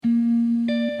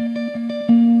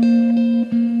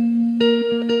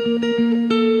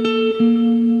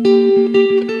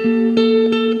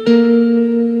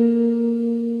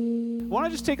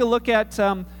take a look at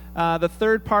the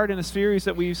third part in a series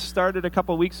that we started a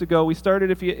couple weeks ago. We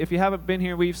started, if you haven't been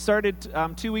here, we've started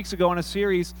 2 weeks ago on a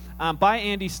series by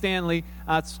Andy Stanley.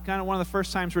 It's kind of one of the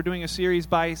first times we're doing a series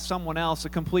by someone else, a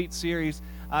complete series.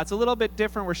 It's a little bit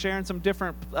different. We're sharing some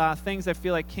different things I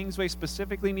feel like Kingsway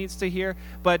specifically needs to hear.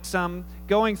 But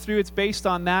going through, it's based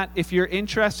on that. If you're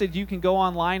interested, you can go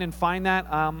online and find that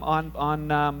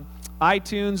on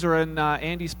iTunes or in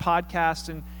Andy's podcast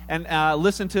and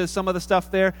listen to some of the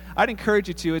stuff there. I'd encourage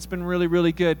you to. It's been really,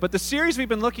 really good. But the series we've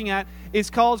been looking at is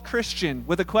called Christian,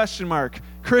 with a question mark.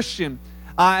 Christian.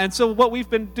 And so what we've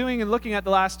been doing and looking at the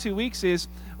last 2 weeks is,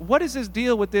 what is this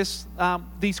deal with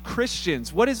these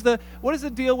Christians? What is the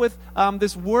deal with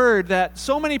this word that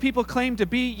so many people claim to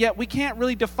be, yet we can't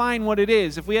really define what it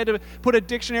is? If we had to put a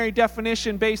dictionary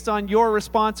definition based on your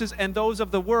responses and those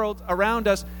of the world around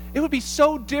us, it would be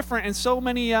so different, and so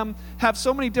many have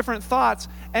so many different thoughts.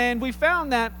 And we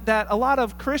found that a lot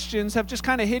of Christians have just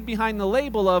kind of hid behind the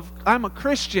label of I'm a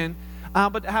Christian,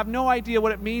 but have no idea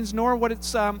what it means, nor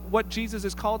what Jesus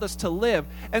has called us to live.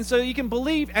 And so you can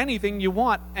believe anything you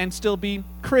want and still be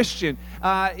Christian.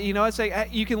 It's like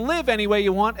you can live any way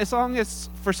you want, as long as,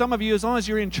 for some of you, as long as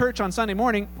you're in church on Sunday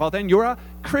morning, well, then you're a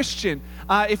Christian.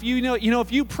 If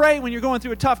if you pray when you're going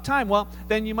through a tough time, well,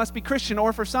 then you must be Christian.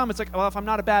 Or for some, it's like, well, if I'm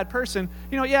not a bad person,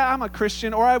 I'm a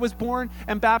Christian. Or I was born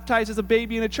and baptized as a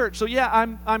baby in a church, so yeah,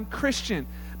 I'm Christian.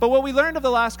 But what we learned over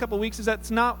the last couple of weeks is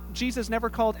that Jesus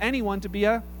never called anyone to be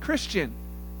a Christian.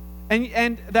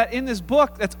 And that in this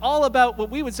book that's all about what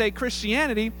we would say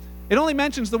Christianity, it only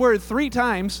mentions the word 3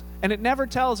 times, and it never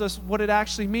tells us what it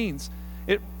actually means.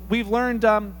 We've learned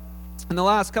in the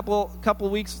last couple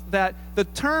of weeks that the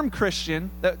term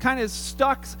Christian, that kind of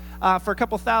stuck for a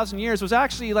couple thousand years, was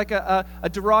actually like a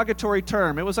derogatory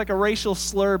term. It was like a racial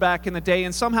slur back in the day,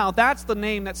 and somehow that's the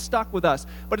name that stuck with us.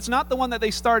 But it's not the one that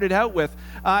they started out with.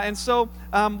 And so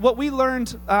what we learned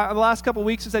the last couple of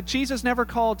weeks is that Jesus never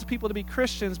called people to be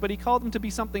Christians, but he called them to be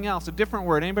something else, a different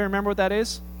word. Anybody remember what that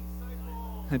is?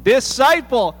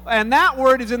 Disciple. And that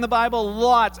word is in the Bible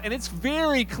lots, and it's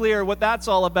very clear what that's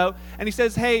all about. And he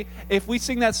says, hey, if we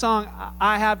sing that song,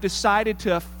 I have decided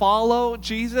to follow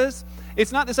Jesus,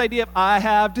 it's not this idea of I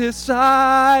have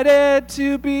decided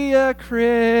to be a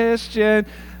Christian,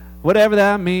 whatever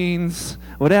that means.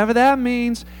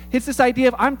 It's this idea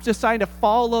of I'm deciding to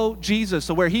follow Jesus.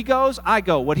 So where he goes, I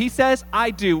go. What he says,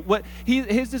 I do. What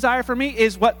his desire for me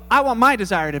is what I want my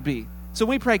desire to be. So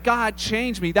when we pray, God,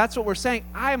 change me, that's what we're saying.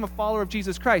 I am a follower of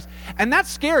Jesus Christ. And that's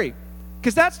scary,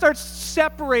 because that starts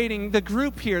separating the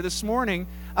group here this morning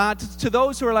to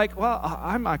those who are like, well,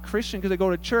 I'm a Christian because I go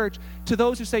to church, to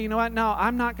those who say, you know what, no,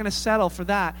 I'm not going to settle for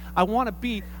that. I want to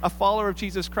be a follower of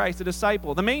Jesus Christ, a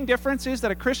disciple. The main difference is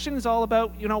that a Christian is all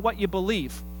about, what you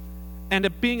believe. And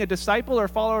being a disciple or a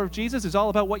follower of Jesus is all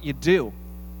about what you do,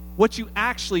 what you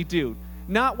actually do.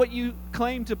 Not what you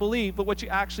claim to believe, but what you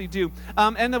actually do.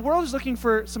 And the world is looking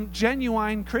for some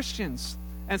genuine Christians.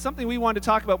 And something we wanted to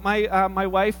talk about. My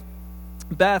wife,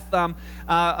 Beth,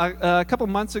 a couple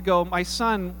months ago, my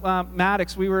son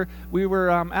Maddox, we were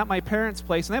at my parents'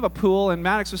 place, and they have a pool, and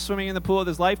Maddox was swimming in the pool with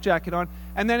his life jacket on.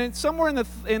 And then somewhere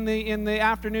in the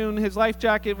afternoon, his life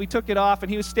jacket, we took it off,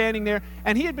 and he was standing there,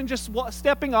 and he had been just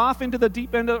stepping off into the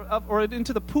deep end or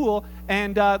into the pool,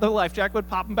 and the life jacket would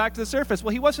pop him back to the surface.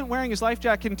 Well, he wasn't wearing his life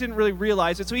jacket and didn't really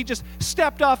realize it, so he just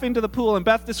stepped off into the pool, and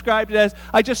Beth described it as,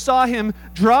 I just saw him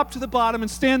drop to the bottom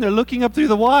and stand there looking up through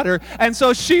the water. And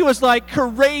so she was like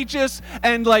courageous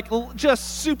and like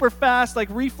just super fast, like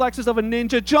reflexes of a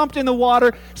ninja, jumped in the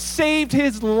water, saved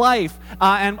his life,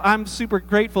 and I'm super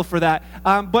grateful for that.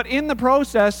 But in the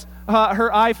process, her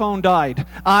iPhone died.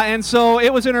 And so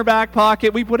it was in her back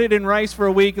pocket. We put it in rice for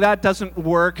a week. That doesn't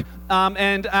work.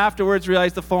 And afterwards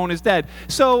realized the phone is dead.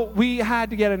 So we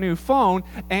had to get a new phone,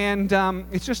 and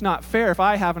it's just not fair if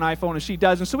I have an iPhone and she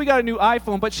doesn't. So we got a new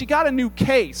iPhone, but she got a new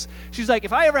case. She's like,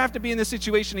 if I ever have to be in this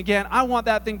situation again, I want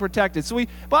that thing protected. So we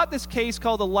bought this case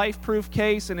called a LifeProof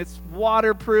case, and it's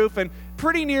waterproof and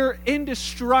pretty near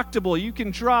indestructible. You can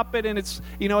drop it, and it's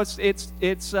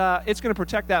going to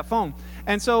protect that phone.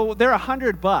 And so they're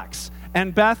 $100.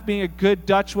 And Beth, being a good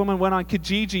Dutch woman, went on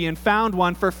Kijiji and found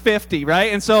one for $50,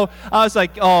 right? And so I was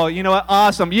like, oh, you know what?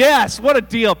 Awesome. Yes, what a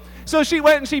deal. So she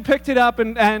went and she picked it up,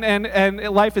 and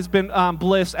life has been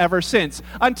bliss ever since.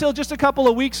 Until just a couple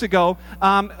of weeks ago,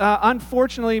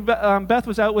 unfortunately, Beth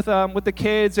was out with the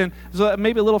kids and was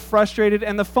maybe a little frustrated,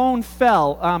 and the phone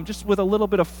fell just with a little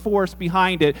bit of force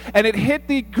behind it, and it hit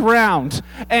the ground.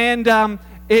 And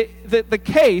the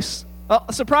case,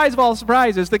 surprise of all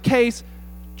surprises, the case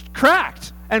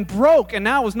cracked. and broke, and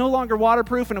now it was no longer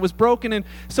waterproof, and it was broken. And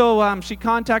so she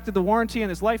contacted the warranty and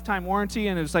his lifetime warranty,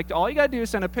 and it was like, all you got to do is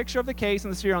send a picture of the case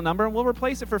and the serial number, and we'll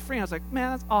replace it for free. And I was like,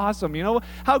 man, that's awesome.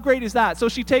 How great is that? So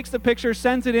she takes the picture,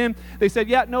 sends it in. They said,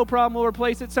 yeah, no problem, we'll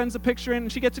replace it, sends the picture in,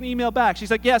 and she gets an email back.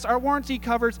 She's like, yes, our warranty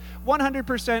covers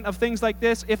 100% of things like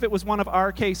this if it was one of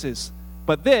our cases.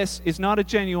 But this is not a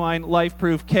genuine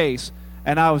life-proof case.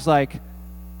 And I was like,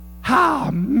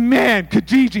 man,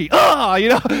 Kijiji,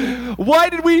 why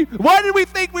did we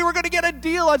think we were going to get a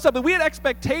deal on something? We had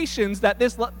expectations that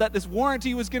this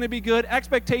warranty was going to be good,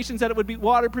 expectations that it would be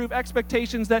waterproof,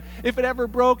 expectations that if it ever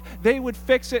broke, they would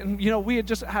fix it, and we had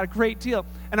just had a great deal.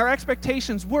 And our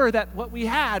expectations were that what we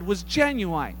had was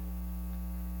genuine.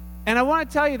 And I want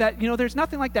to tell you that, there's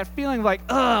nothing like that feeling like,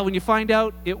 when you find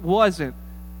out it wasn't.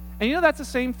 And that's the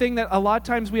same thing that a lot of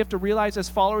times we have to realize as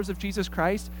followers of Jesus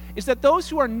Christ, is that those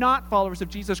who are not followers of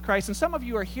Jesus Christ, and some of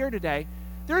you are here today,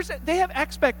 they have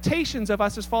expectations of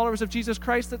us as followers of Jesus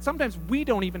Christ that sometimes we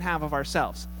don't even have of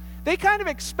ourselves. They kind of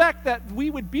expect that we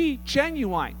would be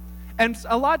genuine. And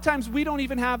a lot of times we don't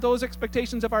even have those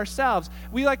expectations of ourselves.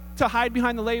 We like to hide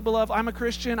behind the label of, I'm a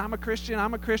Christian, I'm a Christian,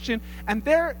 I'm a Christian. And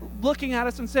they're looking at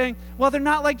us and saying, well, they're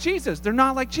not like Jesus. They're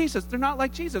not like Jesus. They're not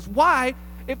like Jesus. Why?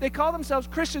 If they call themselves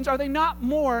Christians, are they not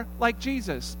more like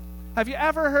Jesus? Have you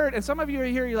ever heard, and some of you are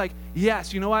here, you're like,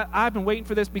 yes, you know what, I've been waiting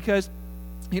for this because,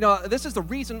 this is the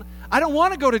reason I don't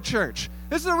want to go to church.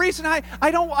 This is the reason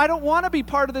I don't want to be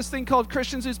part of this thing called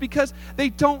Christians, is because they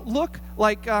don't look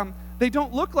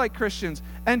like Christians.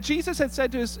 And Jesus had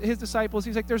said to his disciples,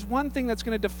 he's like, there's one thing that's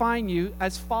going to define you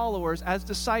as followers, as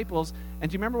disciples.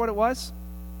 And do you remember what it was?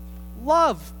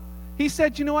 Love. He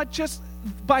said, you know what, just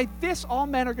by this, all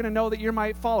men are going to know that you're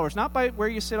my followers. Not by where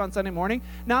you sit on Sunday morning,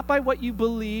 not by what you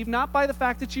believe, not by the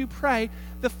fact that you pray,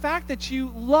 the fact that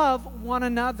you love one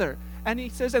another. And he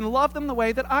says, and love them the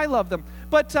way that I love them.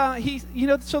 But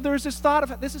so there's this thought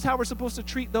of, this is how we're supposed to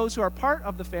treat those who are part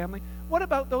of the family. What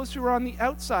about those who are on the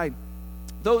outside?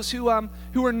 Those who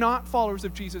are not followers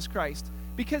of Jesus Christ?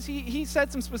 Because he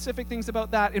said some specific things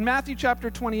about that. In Matthew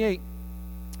chapter 28,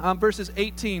 verses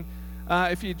 18,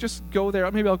 if you just go there,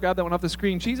 maybe I'll grab that one off the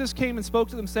screen. Jesus came and spoke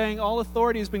to them, saying, all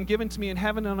authority has been given to me in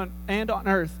heaven and on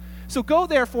earth. So go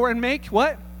therefore and make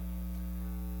what?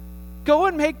 Go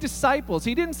and make disciples.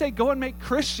 He didn't say go and make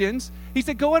Christians. He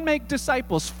said go and make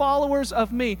disciples, followers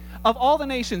of me, of all the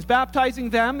nations, baptizing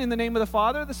them in the name of the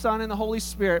Father, the Son, and the Holy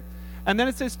Spirit. And then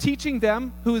it says, teaching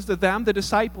them, who is them, the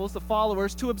disciples, the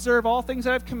followers, to observe all things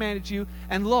that I've commanded you.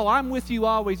 And lo, I'm with you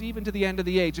always, even to the end of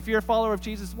the age. If you're a follower of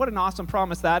Jesus, what an awesome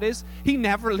promise that is. He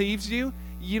never leaves you.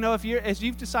 As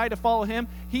you've decided to follow him,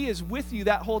 he is with you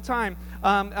that whole time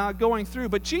going through.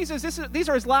 But Jesus, these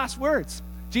are his last words.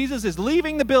 Jesus is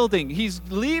leaving the building. He's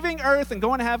leaving earth and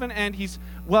going to heaven, and he's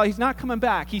not coming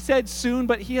back. He said soon,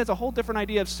 but he has a whole different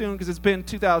idea of soon because it's been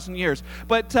 2,000 years.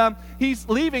 But he's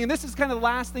leaving, and this is kind of the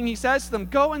last thing he says to them.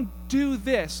 Go and do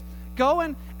this. Go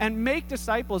and make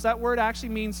disciples. That word actually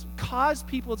means cause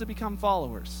people to become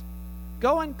followers.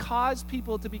 Go and cause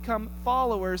people to become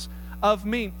followers of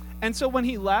me. And so when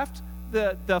he left,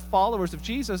 the followers of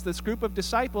Jesus, this group of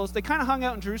disciples, they kind of hung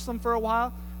out in Jerusalem for a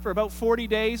while, for about 40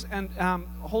 days, and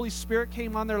Holy Spirit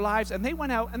came on their lives, and they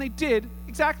went out and they did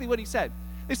exactly what he said.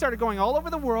 They started going all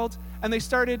over the world, and they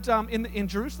started in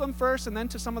Jerusalem first, and then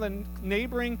to some of the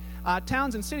neighboring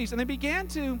towns and cities, and they began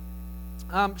to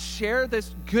share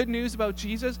this good news about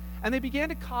Jesus, and they began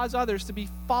to cause others to be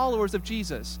followers of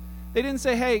Jesus. They didn't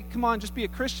say, hey, come on, just be a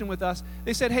Christian with us.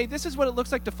 They said, hey, this is what it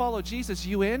looks like to follow Jesus.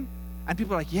 You in? And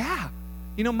people are like, yeah.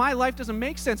 My life doesn't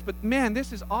make sense, but man,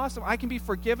 this is awesome. I can be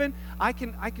forgiven.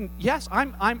 Yes,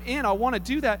 I'm in. I want to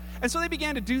do that. And so they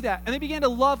began to do that. And they began to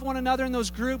love one another in those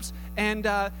groups. And,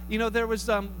 there was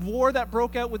war that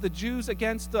broke out with the Jews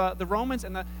against the Romans,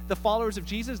 and the followers of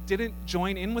Jesus didn't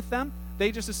join in with them.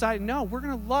 They just decided, no, we're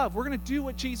going to love. We're going to do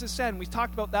what Jesus said. And we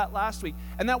talked about that last week.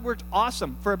 And that worked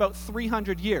awesome for about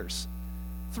 300 years.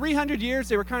 300 years,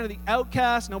 they were kind of the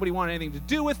outcasts. Nobody wanted anything to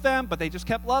do with them, but they just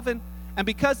kept loving. And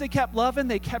because they kept loving,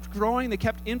 they kept growing, they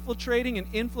kept infiltrating and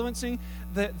influencing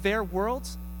their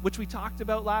worlds, which we talked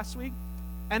about last week.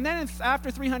 And then after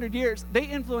 300 years, they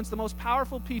influenced the most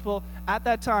powerful people at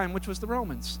that time, which was the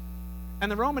Romans.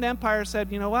 And the Roman Empire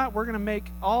said, you know what, we're going to make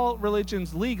all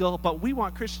religions legal, but we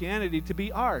want Christianity to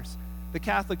be ours. The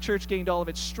Catholic Church gained all of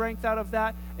its strength out of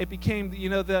that. It became,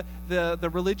 the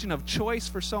religion of choice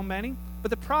for so many.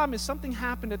 But the problem is something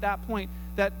happened at that point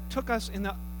that took us in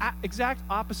the exact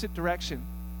opposite direction.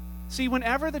 See,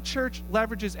 whenever the church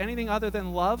leverages anything other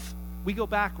than love, we go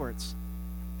backwards.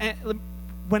 And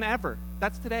whenever,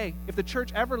 that's today, if the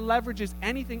church ever leverages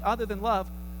anything other than love,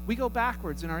 we go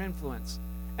backwards in our influence.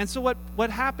 And so what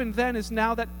happened then is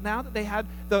now that they had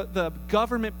the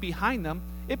government behind them,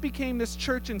 it became this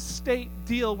church and state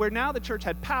deal where now the church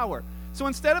had power. So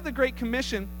instead of the Great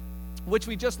Commission, which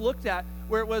we just looked at,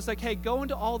 where it was like, hey, go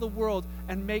into all the world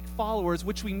and make followers,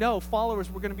 which we know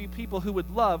followers were going to be people who would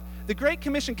love, the Great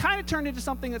Commission kind of turned into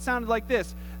something that sounded like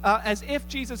this, as if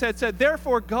Jesus had said,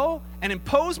 therefore go and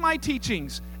impose my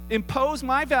teachings, impose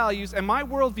my values and my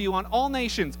worldview on all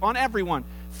nations, on everyone,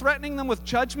 threatening them with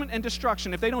judgment and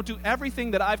destruction if they don't do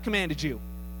everything that I've commanded you.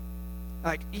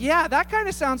 Like, yeah, that kind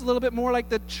of sounds a little bit more like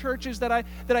the churches that I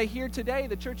hear today,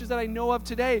 the churches that I know of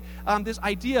today. This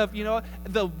idea of,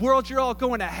 the world, you're all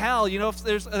going to hell. If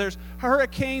there's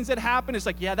hurricanes that happen, it's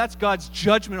like, yeah, that's God's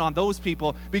judgment on those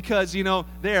people because,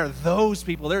 they're those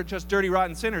people. They're just dirty,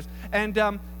 rotten sinners. And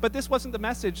but this wasn't the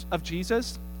message of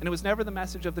Jesus, and it was never the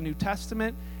message of the New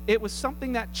Testament. It was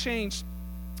something that changed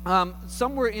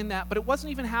somewhere in that, but it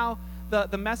wasn't even how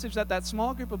the message that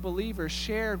small group of believers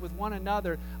shared with one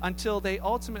another until they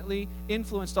ultimately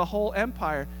influenced a whole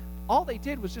empire. All they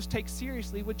did was just take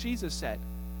seriously what Jesus said.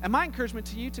 And my encouragement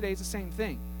to you today is the same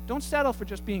thing. Don't settle for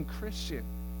just being Christian.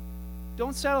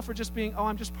 Don't settle for just being,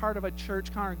 I'm just part of a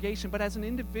church congregation. But as an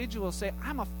individual, say,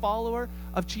 I'm a follower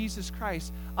of Jesus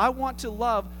Christ. I want to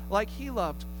love like he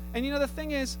loved. And the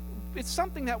thing is, it's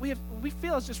something that we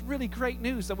feel is just really great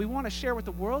news that we want to share with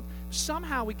the world.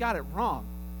 Somehow we got it wrong.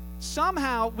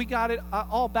 Somehow we got it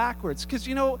all backwards. Because,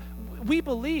 we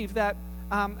believe that,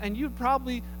 and you'd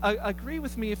probably agree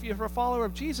with me if you're a follower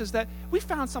of Jesus, that we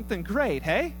found something great,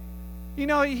 hey?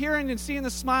 Hearing and seeing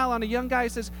the smile on a young guy who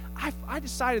says, I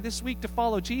decided this week to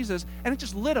follow Jesus, and it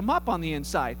just lit him up on the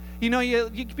inside. You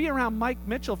be around Mike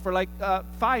Mitchell for like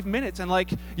 5 minutes, and like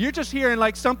you're just hearing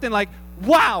like something like,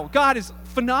 wow, God is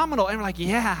phenomenal. And we're like,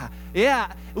 yeah.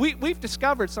 We've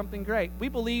discovered something great. We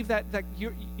believe that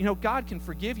God can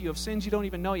forgive you of sins you don't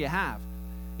even know you have.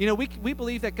 We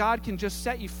believe that God can just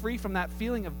set you free from that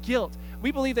feeling of guilt.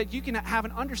 We believe that you can have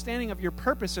an understanding of your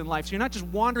purpose in life, so you're not just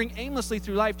wandering aimlessly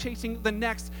through life chasing the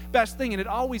next best thing and it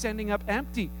always ending up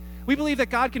empty. We believe that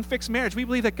God can fix marriage. We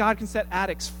believe that God can set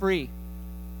addicts free.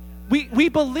 We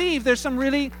believe there's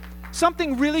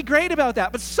something really great about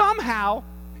that, but somehow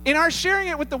in our sharing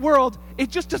it with the world, it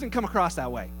just doesn't come across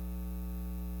that way.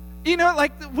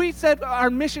 Like we said,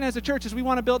 our mission as a church is we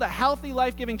want to build a healthy,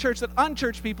 life-giving church that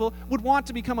unchurched people would want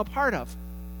to become a part of.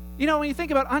 When you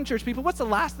think about unchurched people, what's the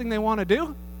last thing they want to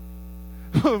do?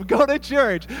 Go to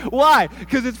church. Why?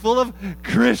 Because it's full of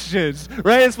Christians,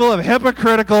 right? It's full of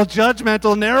hypocritical,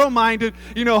 judgmental, narrow-minded,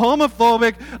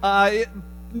 homophobic,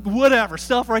 whatever,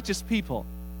 self-righteous people.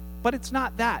 But it's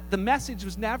not that. The message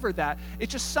was never that.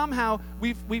 It's just somehow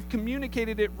we've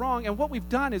communicated it wrong, and what we've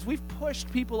done is we've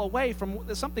pushed people away from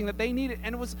something that they needed,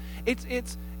 and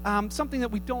it's something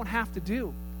that we don't have to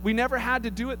do. We never had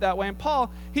to do it that way. And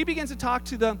Paul, he begins to talk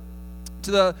to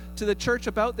the church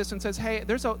about this and says, hey,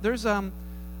 there's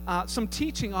some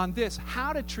teaching on this,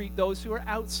 how to treat those who are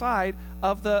outside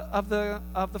of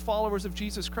the followers of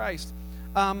Jesus Christ.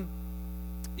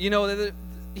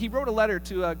 He wrote a letter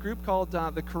to a group called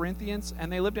the Corinthians,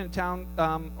 and they lived in a town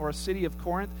or a city of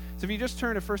Corinth. So if you just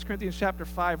turn to 1 Corinthians chapter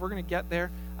 5, we're going to get there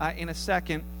in a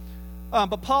second.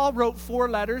 But Paul wrote 4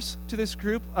 letters to this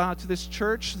group, to this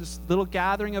church, this little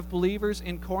gathering of believers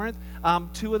in Corinth.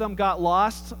 2 of them got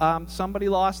lost. Somebody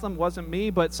lost them. It wasn't me,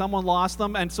 but someone lost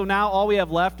them. And so now all we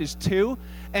have left is 2.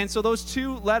 And so those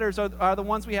 2 letters are the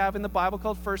ones we have in the Bible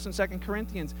called 1 and 2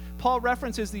 Corinthians. Paul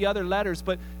references the other letters,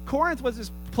 but Corinth was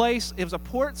this place, it was a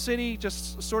port city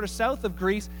just sort of south of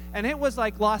Greece, and it was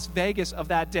like Las Vegas of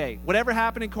that day. Whatever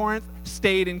happened in Corinth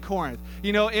stayed in Corinth.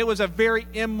 It was a very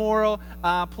immoral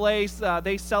place.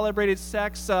 They celebrated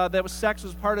sex. Sex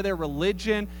was part of their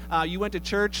religion. You went to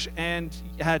church and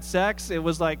had sex. It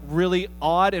was like really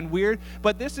odd and weird.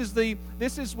 But this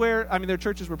is where, their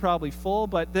churches were probably full,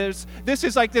 but this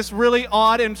is like this really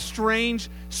odd and strange,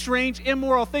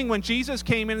 immoral thing when Jesus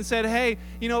came in and said, hey,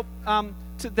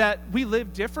 that we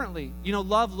live differently.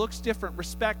 Love looks different.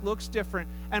 Respect looks different.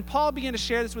 And Paul began to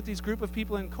share this with these group of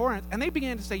people in Corinth, and they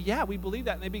began to say, yeah, we believe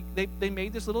that. And they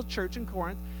made this little church in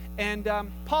Corinth, and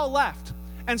Paul left.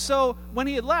 And so when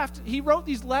he had left, he wrote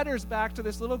these letters back to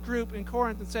this little group in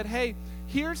Corinth and said, hey,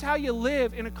 here's how you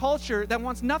live in a culture that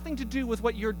wants nothing to do with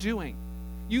what you're doing.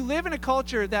 You live in a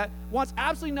culture that wants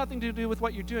absolutely nothing to do with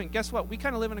what you're doing. Guess what? We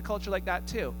kind of live in a culture like that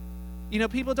too.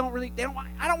 People I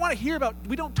don't want to hear about,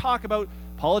 we don't talk about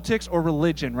politics or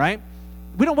religion, right?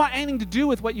 We don't want anything to do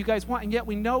with what you guys want, and yet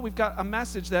we know we've got a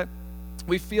message that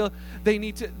we feel they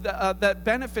need to, that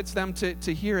benefits them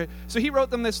to hear it. So he wrote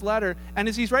them this letter, and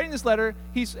as he's writing this letter,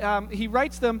 he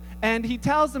writes them, and he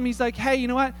tells them, he's like, hey, you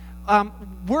know what?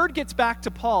 word gets back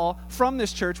to Paul from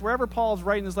this church, wherever Paul's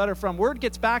writing this letter from, word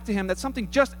gets back to him that something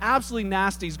just absolutely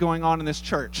nasty is going on in this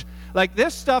church. Like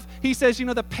this stuff, he says,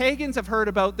 the pagans have heard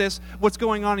about this, what's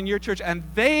going on in your church, and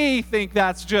they think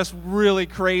that's just really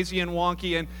crazy and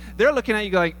wonky, and they're looking at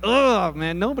you going, ugh,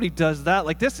 man, nobody does that.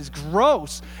 Like, this is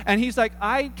gross. And he's like,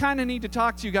 I kind of need to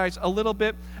talk to you guys a little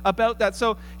bit about that.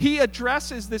 So he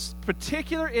addresses this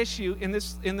particular issue in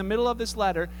the middle of this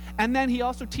letter, and then he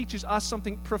also teaches us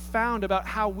something profound about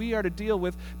how we are to deal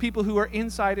with people who are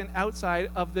inside and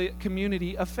outside of the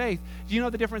community of faith. Do you know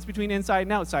the difference between inside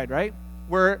and outside, right?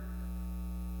 We're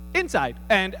inside,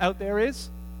 and out there is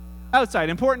outside.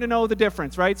 Important to know the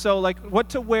difference, right? So like what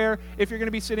to wear if you're going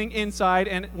to be sitting inside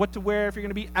and what to wear if you're going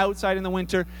to be outside in the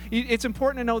winter. It's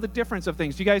important to know the difference of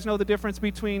things. Do you guys know the difference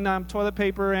between toilet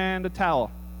paper and a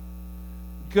towel?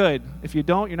 Good. If you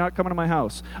don't, you're not coming to my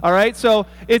house. All right? So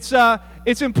it's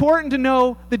important to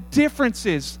know the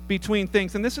differences between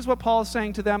things. And this is what Paul is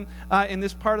saying to them in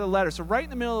this part of the letter. So right in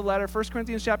the middle of the letter, 1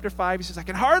 Corinthians chapter 5, he says, I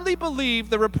can hardly believe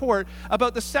the report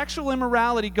about the sexual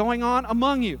immorality going on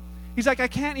among you. He's like, I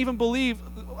can't even believe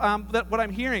that what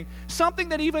I'm hearing. Something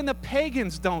that even the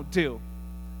pagans don't do.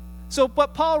 So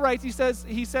what Paul writes, he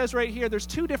says right here, there's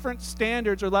two different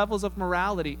standards or levels of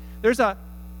morality. There's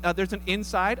an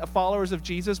inside, a followers of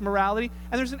Jesus morality,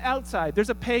 and there's an outside. There's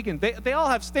a pagan. They all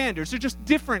have standards. They're just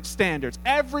different standards.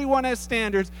 Everyone has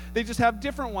standards. They just have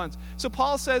different ones. So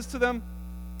Paul says to them,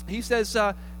 he says,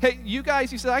 hey, you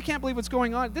guys, he says, I can't believe what's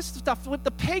going on. This stuff,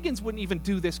 the pagans wouldn't even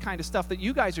do this kind of stuff that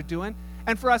you guys are doing.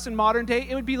 And for us in modern day,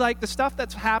 it would be like the stuff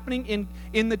that's happening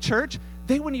in the church.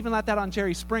 They wouldn't even let that on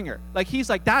Jerry Springer. Like, he's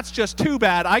like, that's just too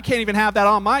bad. I can't even have that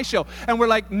on my show. And we're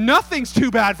like, nothing's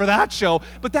too bad for that show.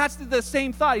 But that's the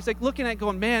same thought. He's like looking at it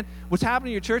going, man, what's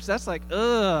happening in your church? That's like,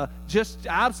 just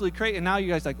absolutely crazy. And now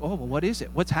you guys are like, oh, well, what is it?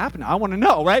 What's happening? I want to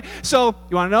know, right? So,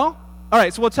 you want to know? All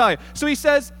right, so we'll tell you. So he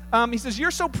says,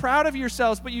 you're so proud of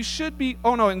yourselves, but you should be,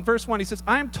 in verse 1, he says,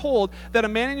 I am told that a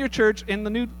man in your church, in the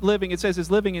New Living, it says is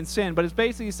living in sin, but it's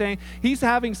basically saying he's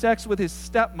having sex with his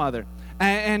stepmother.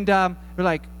 And we're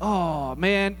like, oh,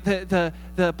 man, the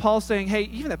Paul's saying, hey,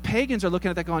 even the pagans are looking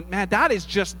at that going, man,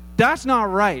 that's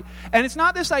not right. And it's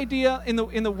not this idea in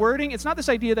the wording, it's not this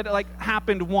idea that it like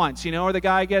happened once, or the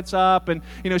guy gets up and,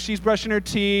 she's brushing her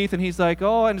teeth and he's like,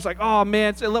 and it's like, oh,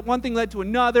 man, one thing led to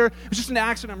another. It was just an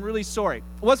accident. I'm really sorry.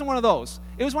 It wasn't one of those.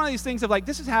 It was one of these things of like,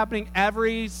 this is happening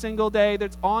every single day.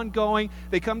 That's ongoing.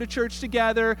 They come to church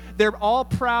together. They're all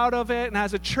proud of it. And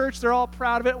as a church, they're all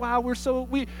proud of it. Wow, we're so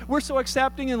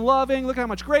accepting and loving. Look how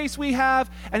much grace we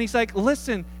have. And he's like,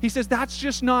 listen, he says,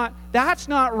 that's not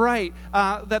right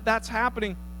that's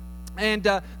happening. And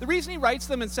the reason he writes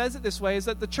them and says it this way is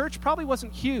that the church probably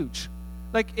wasn't huge.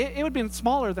 Like, it would have been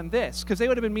smaller than this because they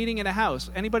would have been meeting in a house.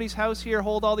 Anybody's house here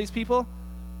hold all these people?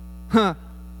 Huh.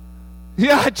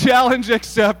 Yeah, challenge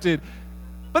accepted.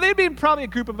 But they'd be probably a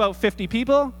group of about 50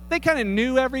 people. They kind of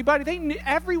knew everybody.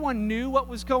 Everyone knew what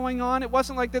was going on. It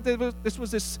wasn't like that this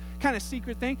was this kind of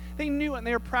secret thing. They knew it and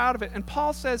they were proud of it. And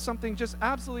Paul says something just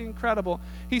absolutely incredible.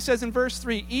 He says in verse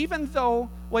 3, even though,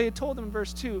 he had told them in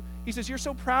verse 2, he says, you're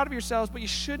so proud of yourselves, but you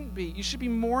shouldn't be. You should be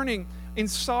mourning in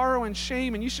sorrow and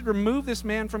shame, and you should remove this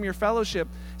man from your fellowship.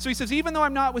 So he says, even though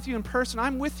I'm not with you in person,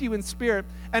 I'm with you in spirit.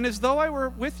 And as though I were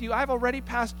with you, I've already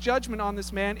passed judgment on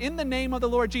this man in the name of the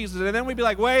Lord Jesus. And then we'd be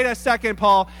like, wait a second,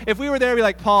 Paul. If we were there, we'd be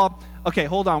like, Paul, okay,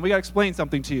 hold on. We got to explain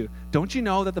something to you. Don't you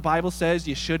know that the Bible says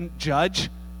you shouldn't judge?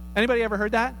 Anybody ever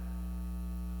heard that?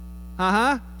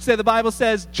 Say the Bible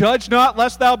says, judge not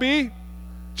lest thou be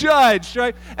judged,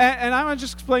 right? And I'm going to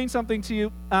just explain something to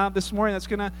you this morning that's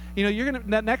going to, you're going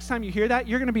to, next time you hear that,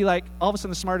 you're going to be like, all of a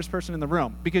sudden the smartest person in the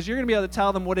room, because you're going to be able to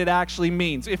tell them what it actually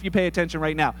means if you pay attention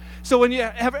right now. So when you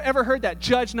ever heard that,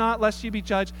 judge not lest you be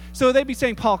judged, so they'd be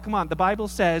saying, Paul, come on, the Bible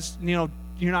says, you're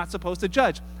not supposed to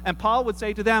judge. And Paul would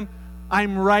say to them,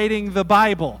 I'm writing the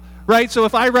Bible. Right? So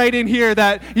if I write in here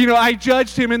that, I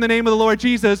judged him in the name of the Lord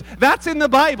Jesus, that's in the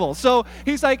Bible. So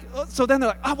he's like, so then they're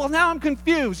like, oh, well, now I'm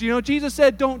confused. Jesus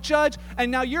said, don't judge.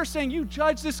 And now you're saying you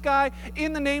judge this guy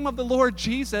in the name of the Lord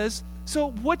Jesus.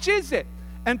 So which is it?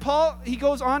 And Paul, he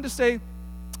goes on to say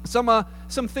some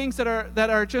things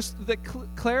that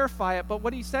clarify it. But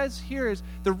what he says here is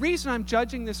the reason I'm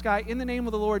judging this guy in the name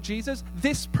of the Lord Jesus,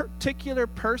 this particular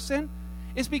person,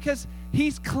 is because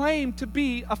he's claimed to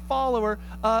be a follower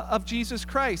of Jesus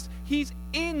Christ. He's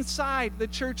inside the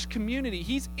church community.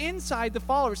 He's inside the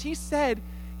followers. He said,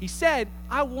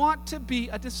 I want to be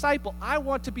a disciple. I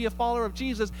want to be a follower of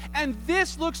Jesus. And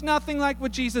this looks nothing like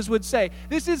what Jesus would say.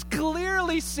 This is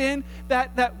clearly sin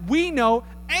that we know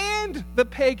and the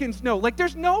pagans know. Like,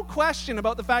 there's no question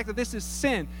about the fact that this is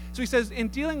sin. So he says, in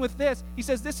dealing with this, he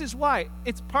says, this is why.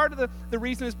 It's part of the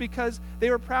reason is because they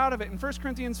were proud of it. In 1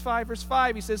 Corinthians 5, verse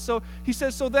 5, he says,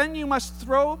 so then you must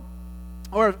throw,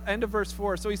 or end of verse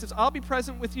 4. So he says, I'll be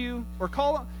present with you, or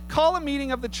call a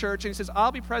meeting of the church, and he says,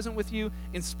 I'll be present with you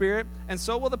in spirit, and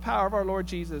so will the power of our Lord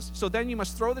Jesus. So then you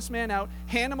must throw this man out,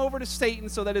 hand him over to Satan,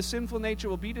 so that his sinful nature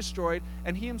will be destroyed,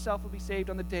 and he himself will be saved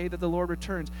on the day that the Lord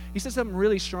returns. He says something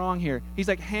really strong here. He's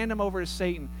like, hand him over to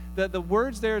Satan. The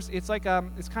words there, it's like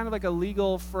it's kind of like a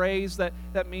legal phrase that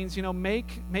means,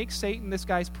 make Satan this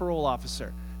guy's parole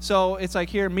officer. So it's like,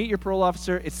 here, meet your parole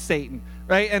officer, it's Satan,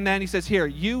 right? And then he says, here,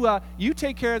 you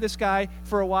take care of this guy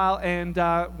for a while, and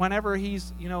whenever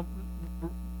he's,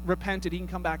 repented, he can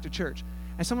come back to church.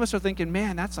 And some of us are thinking,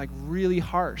 man, that's like really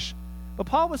harsh. But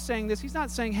Paul was saying this. He's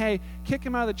not saying, hey, kick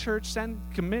him out of the church,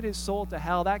 commit his soul to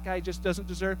hell. That guy just doesn't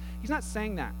deserve. He's not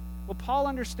saying that. What Paul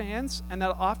understands, and that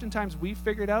oftentimes we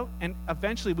figured out, and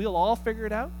eventually we'll all figure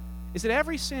it out, is that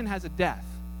every sin has a death.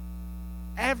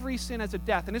 Every sin has a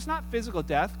death. And it's not physical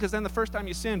death, because then the first time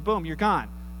you sin, boom, you're gone.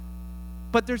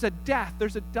 But there's a death.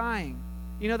 There's a dying.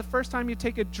 The first time you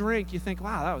take a drink, you think,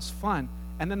 wow, that was fun.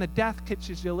 And then the death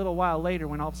catches you a little while later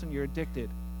when all of a sudden you're addicted.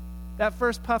 That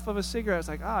first puff of a cigarette, it's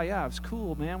like, oh, yeah, it was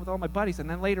cool, man, with all my buddies. And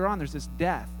then later on, there's this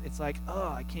death. It's like, oh,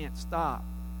 I can't stop.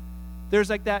 There's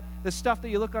like the stuff that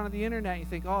you look on the internet, and you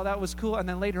think, oh, that was cool. And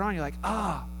then later on, you're like,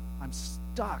 oh, I'm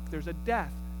stuck. There's a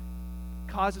death.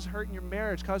 Causes hurt in your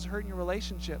marriage, causes hurt in your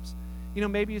relationships.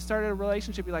 Maybe you started a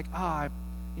relationship, you're like, I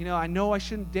know I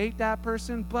shouldn't date that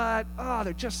person, but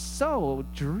they're just so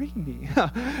dreamy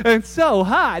and so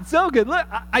hot, so good. Look,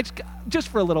 I just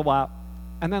for a little while.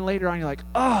 And then later on you're like,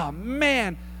 oh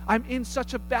man, I'm in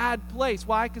such a bad place.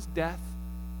 Why? Because death.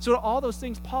 So all those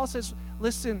things, Paul says,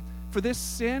 listen, for this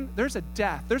sin, there's a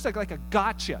death. There's like a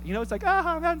gotcha. It's like,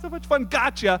 I'm having so much fun,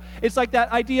 gotcha. It's like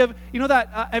that idea of,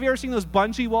 have you ever seen those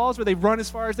bungee walls where they run as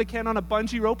far as they can on a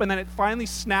bungee rope and then it finally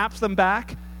snaps them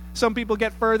back? Some people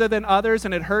get further than others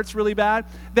and it hurts really bad.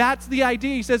 That's the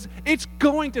idea. He says, it's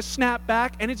going to snap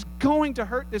back and it's going to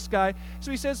hurt this guy. So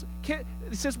he says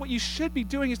what you should be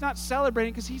doing is not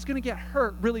celebrating because he's going to get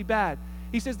hurt really bad.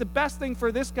 He says the best thing for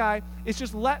this guy is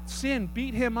just let sin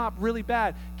beat him up really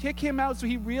bad. Kick him out so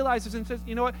he realizes and says,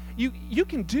 you know what, you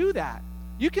can do that.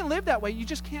 You can live that way. You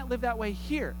just can't live that way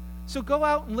here. So go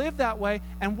out and live that way,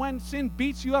 and when sin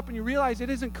beats you up and you realize it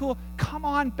isn't cool, come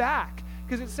on back.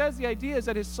 Because it says the idea is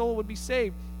that his soul would be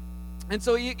saved. And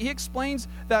so he explains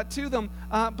that to them.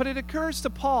 But it occurs to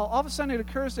Paul, all of a sudden it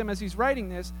occurs to him as he's writing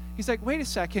this, he's like, wait a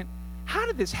second, how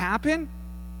did this happen?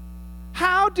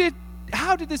 How did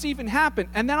this even happen?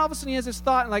 And then all of a sudden he has this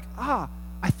thought, like, I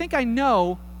think I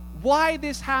know why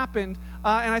this happened.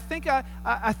 And I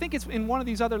think it's in one of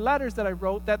these other letters that I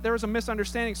wrote that there was a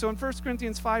misunderstanding. So in 1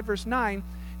 Corinthians 5, verse 9,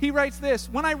 he writes this,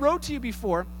 when I wrote to you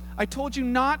before, I told you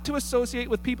not to associate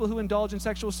with people who indulge in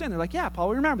sexual sin. They're like, yeah, Paul,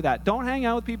 we remember that. Don't hang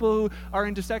out with people who are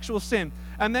into sexual sin.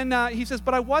 And then he says,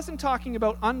 but I wasn't talking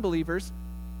about unbelievers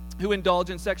who indulge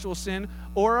in sexual sin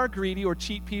or are greedy or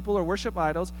cheat people or worship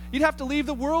idols. You'd have to leave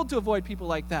the world to avoid people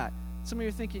like that. Some of you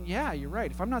are thinking, yeah, you're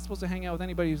right. If I'm not supposed to hang out with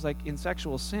anybody who's like in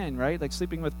sexual sin, right? Like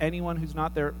sleeping with anyone who's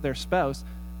not their spouse,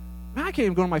 man, I can't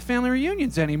even go to my family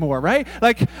reunions anymore, right?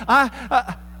 Like,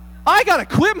 I got to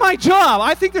quit my job.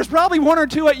 I think there's probably one or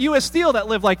two at U.S. Steel that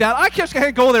live like that. I just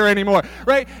can't go there anymore,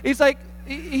 right?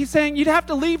 He's saying you'd have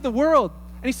to leave the world.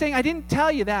 And he's saying, I didn't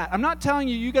tell you that. I'm not telling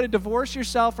you got to divorce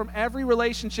yourself from every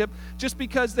relationship just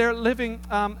because they're living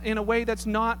in a way that's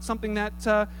not something that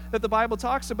the Bible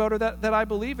talks about or that I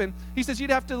believe in. He says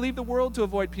you'd have to leave the world to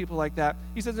avoid people like that.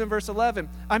 He says in verse 11,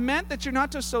 I meant that you're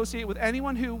not to associate with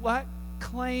anyone who, what?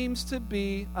 Claims to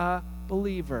be a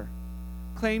believer.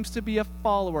 Claims to be a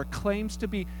follower. Claims to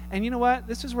be. And you know what?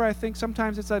 This is where I think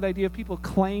sometimes it's that idea of people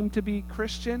claim to be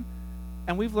Christian.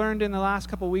 And we've learned in the last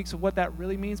couple of weeks of what that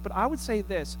really means. But I would say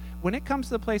this. When it comes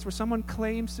to the place where someone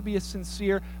claims to be a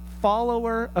sincere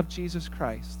follower of Jesus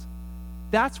Christ,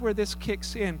 that's where this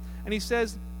kicks in. And he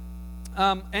says,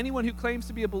 anyone who claims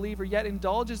to be a believer yet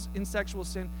indulges in sexual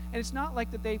sin, and it's not like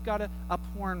that they've got a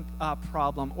porn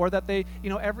problem or that they,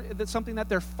 that's something that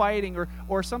they're fighting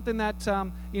or something that,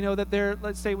 that they're,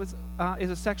 let's say, is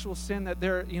a sexual sin that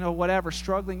they're, whatever,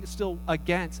 struggling still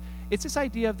against. It's this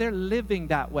idea of they're living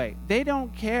that way. They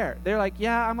don't care. They're like,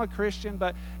 yeah, I'm a Christian,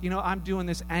 but, I'm doing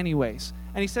this anyways.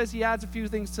 And he says he adds a few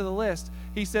things to the list.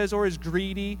 He says, or is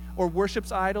greedy, or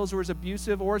worships idols, or is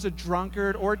abusive, or is a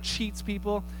drunkard, or cheats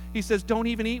people. He says, don't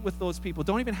even eat with those people.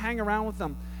 Don't even hang around with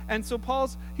them. And so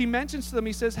he mentions to them,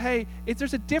 he says, hey,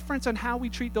 there's a difference on how we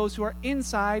treat those who are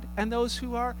inside and those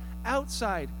who are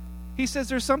outside. He says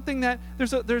there's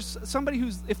somebody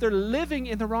who's, if they're living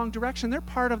in the wrong direction, they're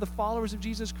part of the followers of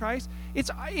Jesus Christ.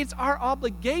 It's our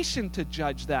obligation to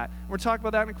judge that. We'll talk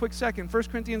about that in a quick second. 1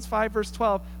 Corinthians 5, verse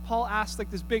 12, Paul asks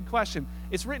like this big question.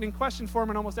 It's written in question form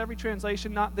in almost every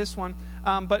translation, not this one.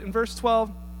 But in verse 12,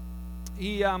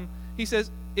 he says,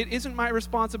 it isn't my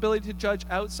responsibility to judge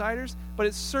outsiders, but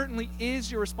it certainly is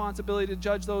your responsibility to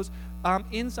judge those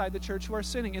inside the church who are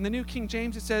sinning. In the New King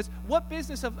James, it says, what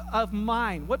business of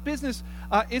mine, what business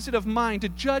is it of mine to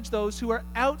judge those who are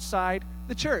outside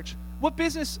the church? What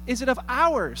business is it of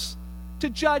ours to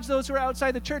judge those who are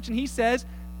outside the church? And he says,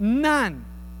 none.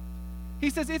 He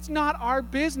says it's not our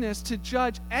business to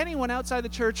judge anyone outside the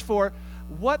church for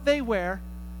what they wear,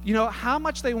 how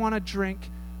much they want to drink,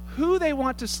 who they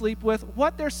want to sleep with,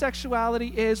 what their sexuality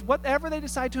is, whatever they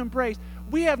decide to embrace.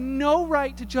 We have no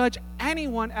right to judge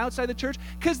anyone outside the church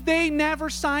because they never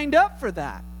signed up for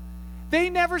that. They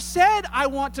never said, I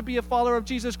want to be a follower of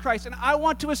Jesus Christ and I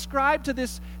want to ascribe to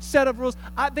this set of rules.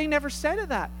 They never said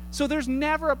that. So there's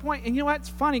never a point. And you know what? It's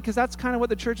funny because that's kind of what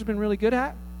the church has been really good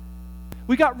at.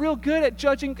 We got real good at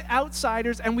judging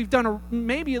outsiders, and we've done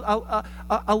maybe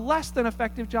a less than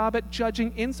effective job at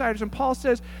judging insiders. And Paul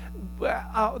says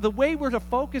the way we're to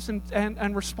focus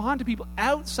and respond to people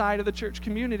outside of the church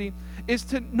community is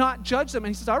to not judge them.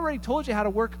 And he says, I already told you how to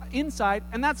work inside,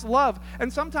 and that's love.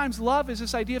 And sometimes love is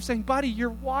this idea of saying, buddy,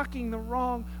 you're walking the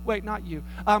wrong way. Not you.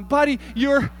 Buddy,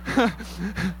 you're...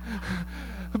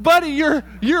 Buddy,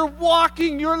 you're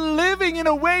walking, you're living in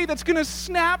a way that's going to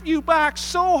snap you back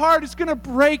so hard it's going to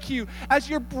break you. As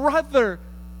your brother,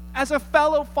 as a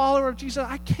fellow follower of Jesus,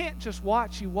 I can't just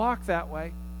watch you walk that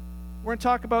way. We're going to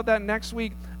talk about that next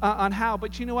week on how.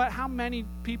 But you know what? How many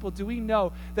people do we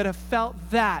know that have felt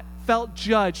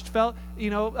judged,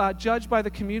 judged by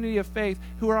the community of faith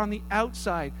who are on the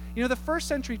outside? The first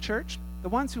century church, the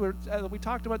ones who we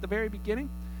talked about at the very beginning,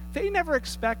 they never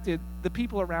expected the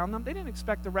people around them. They didn't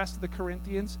expect the rest of the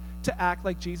Corinthians to act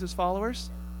like Jesus followers.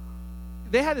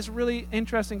 They had this really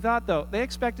interesting thought, though. They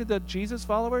expected the Jesus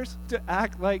followers to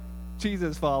act like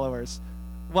Jesus followers.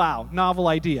 Wow, novel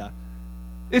idea.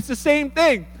 It's the same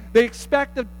thing. They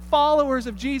expect the followers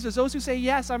of Jesus, those who say,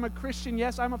 yes, I'm a Christian,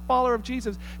 yes, I'm a follower of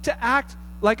Jesus, to act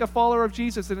like a follower of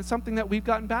Jesus, and it's something that we've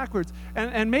gotten backwards.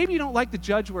 And maybe you don't like the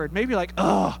judge word. Maybe you're like,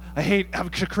 I'm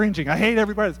cringing. I hate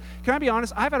everybody. Can I be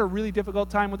honest? I've had a really difficult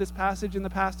time with this passage in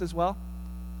the past as well.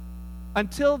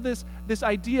 Until this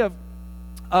idea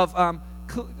of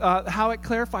how it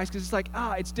clarifies, because it's like,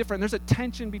 it's different. There's a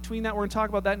tension between that. We're going to talk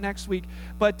about that next week.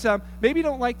 But maybe you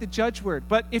don't like the judge word.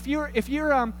 But if you're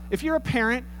a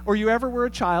parent or you ever were a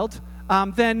child,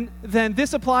 then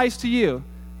this applies to you.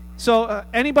 So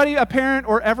anybody a parent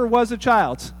or ever was a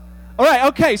child? All right,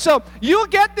 okay, so you'll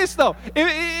get this, though.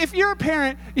 If you're a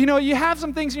parent, you have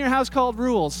some things in your house called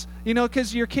rules,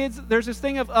 because your kids, there's this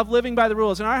thing of living by the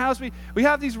rules. In our house, we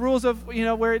have these rules of,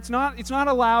 where it's not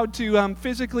allowed to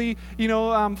physically,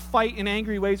 fight in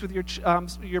angry ways with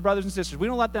your brothers and sisters. We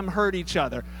don't let them hurt each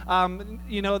other,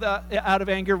 out of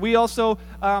anger. We also,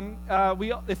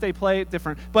 if they play,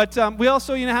 different. But we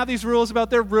also, have these rules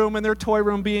about their room and their toy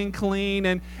room being clean.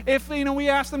 And if, we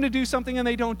ask them to do something and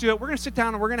they don't do it, we're going to sit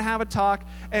down and we're going to have a talk,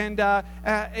 and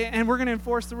we're going to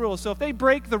enforce the rules. So if they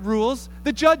break the rules,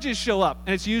 the judges show up,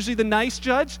 and it's usually the nice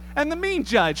judge and the mean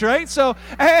judge, right? So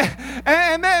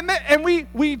and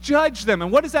we judge them.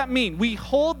 And what does that mean? We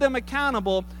hold them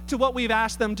accountable to what we've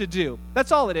asked them to do.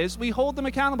 That's all it is. We hold them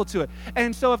accountable to it.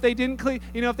 And so if they didn't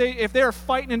if they're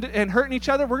fighting and hurting each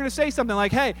other, we're going to say something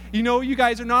like, hey, you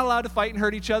guys are not allowed to fight and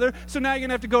hurt each other, so now you're going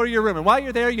to have to go to your room, and while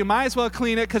you're there, you might as well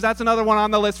clean it, because that's another one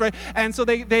on the list, right? And so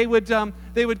they would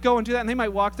go and do that, and they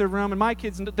might walk their room, and my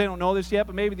kids, they don't know this yet,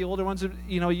 but maybe the older ones,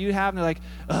 you have, and they're like,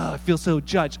 I feel so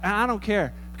judged. And I don't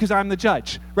care, because I'm the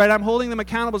judge, right? I'm holding them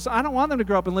accountable. So I don't want them to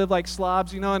grow up and live like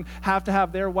slobs, and have to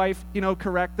have their wife,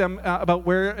 correct them about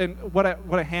where and what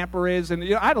a hamper is. And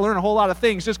I had to learn a whole lot of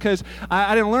things just because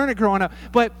I didn't learn it growing up.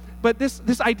 But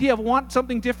this idea of want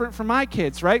something different for my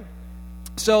kids, right?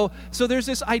 So there's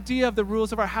this idea of the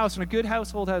rules of our house, and a good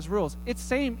household has rules. It's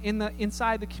same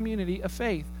inside the community of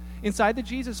faith. Inside the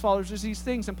Jesus followers, there's these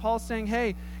things, and Paul's saying,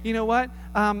 hey, you know what?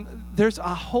 There's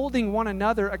a holding one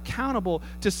another accountable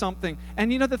to something.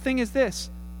 And the thing is this,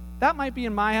 that might be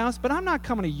in my house, but I'm not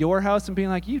coming to your house and being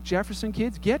like, you Jefferson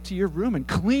kids, get to your room and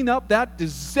clean up that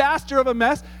disaster of a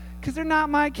mess, because they're not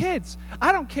my kids.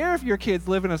 I don't care if your kids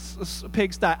live in a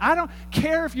pigsty. I don't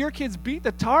care if your kids beat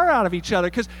the tar out of each other,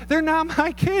 because they're not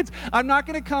my kids. I'm not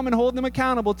going to come and hold them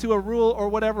accountable to a rule or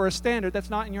whatever, a standard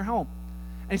that's not in your home.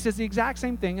 And he says the exact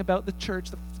same thing about the church,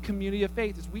 the community of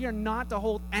faith, is we are not to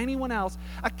hold anyone else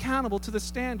accountable to the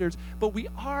standards, but we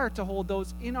are to hold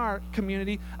those in our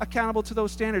community accountable to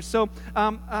those standards. So,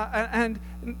 and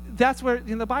that's where,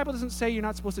 the Bible doesn't say you're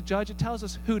not supposed to judge. It tells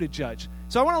us who to judge.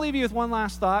 So I want to leave you with one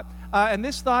last thought. And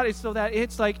this thought is so that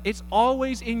it's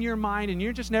always in your mind, and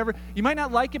you're just never, you might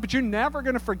not like it, but you're never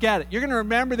going to forget it. You're going to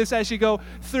remember this as you go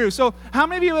through. So how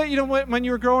many of you, when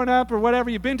you were growing up or whatever,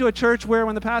 you've been to a church where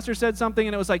when the pastor said something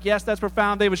and it was like, yes, that's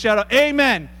profound, they would shout out,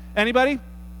 amen. Anybody?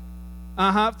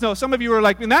 So some of you were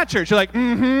like in that church. You're like,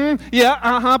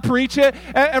 yeah, preach it.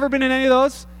 Ever been in any of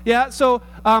those? Yeah. So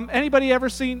anybody ever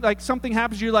seen like something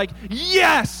happens, you're like,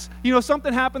 yes,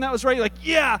 something happened that was right. You're like,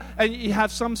 yeah, and you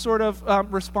have some sort of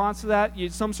response to that,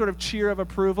 some sort of cheer of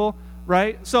approval,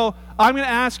 right? So I'm going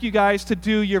to ask you guys to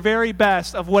do your very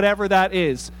best of whatever that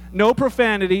is. No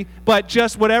profanity, but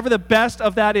just whatever the best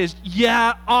of that is.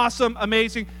 Yeah, awesome,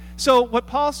 amazing. So what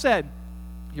Paul said,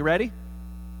 you ready?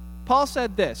 Paul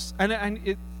said this,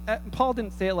 and Paul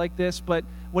didn't say it like this, but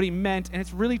what he meant, and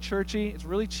it's really churchy, it's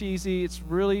really cheesy, it's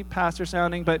really pastor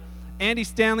sounding, but Andy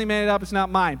Stanley made it up, it's not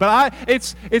mine. But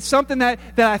it's something that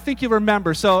I think you'll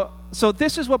remember. So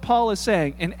this is what Paul is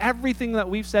saying, and everything that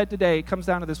we've said today comes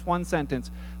down to this one sentence.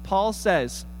 Paul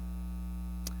says,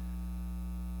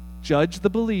 judge the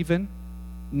believing,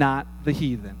 not the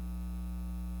heathen.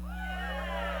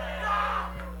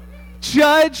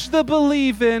 Judge the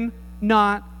believing,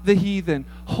 not the heathen.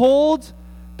 Hold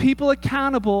people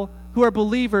accountable who are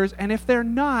believers, and if they're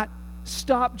not,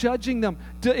 stop judging them.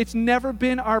 It's never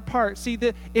been our part. See,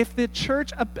 if the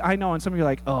church, I know, and some of you are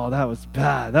like, oh, that was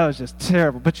bad, that was just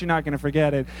terrible, but you're not going to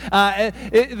forget it.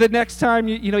 The next time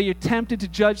you're tempted to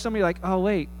judge somebody, you're like, oh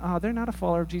wait, they're not a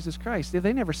follower of Jesus Christ.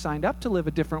 They never signed up to live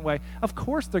a different way. Of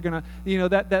course they're going to,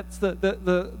 that's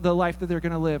the life that they're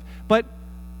going to live. But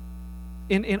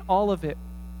in all of it,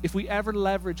 if we ever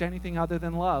leverage anything other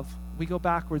than love, we go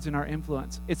backwards in our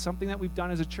influence. It's something that we've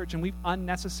done as a church, and we've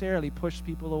unnecessarily pushed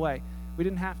people away. We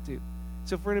didn't have to.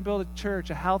 So if we're going to build a church,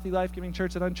 a healthy, life-giving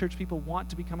church that unchurched people want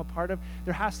to become a part of,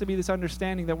 there has to be this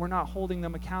understanding that we're not holding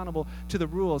them accountable to the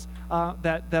rules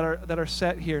that are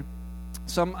set here.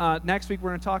 Next week,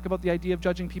 we're going to talk about the idea of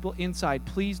judging people inside.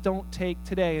 Please don't take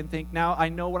today and think, now I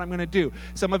know what I'm going to do.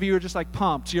 Some of you are just like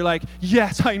pumped. You're like,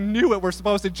 yes, I knew it. We're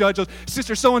supposed to judge those.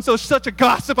 Sister so-and-so is such a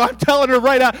gossip. I'm telling her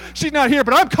right out. She's not here,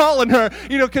 but I'm calling her,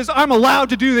 because I'm allowed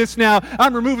to do this now.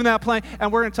 I'm removing that plan.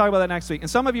 And we're going to talk about that next week. And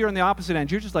some of you are on the opposite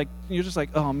end. You're just like,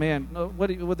 oh man,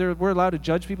 we're allowed to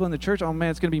judge people in the church? Oh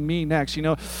man, it's going to be me next.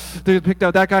 They picked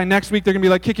out that guy. Next week, they're going to be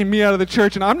like kicking me out of the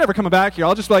church, and I'm never coming back here.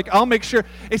 I'll make sure.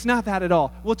 It's not that at all.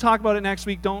 We'll talk about it next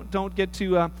week. Don't get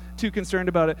too concerned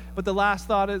about it. But the last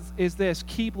thought is this: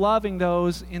 keep loving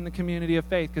those in the community of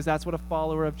faith, because that's what a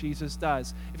follower of Jesus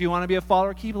does. If you want to be a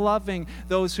follower, keep loving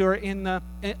those who are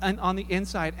on the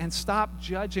inside, and stop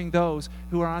judging those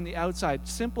who are on the outside.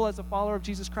 Simple as a follower of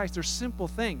Jesus Christ. They're simple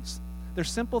things. They're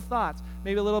simple thoughts.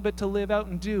 Maybe a little bit to live out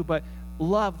and do, but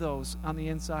love those on the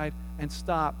inside and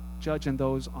stop judging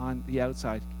those on the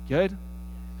outside. Good?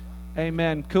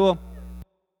 Amen. Cool.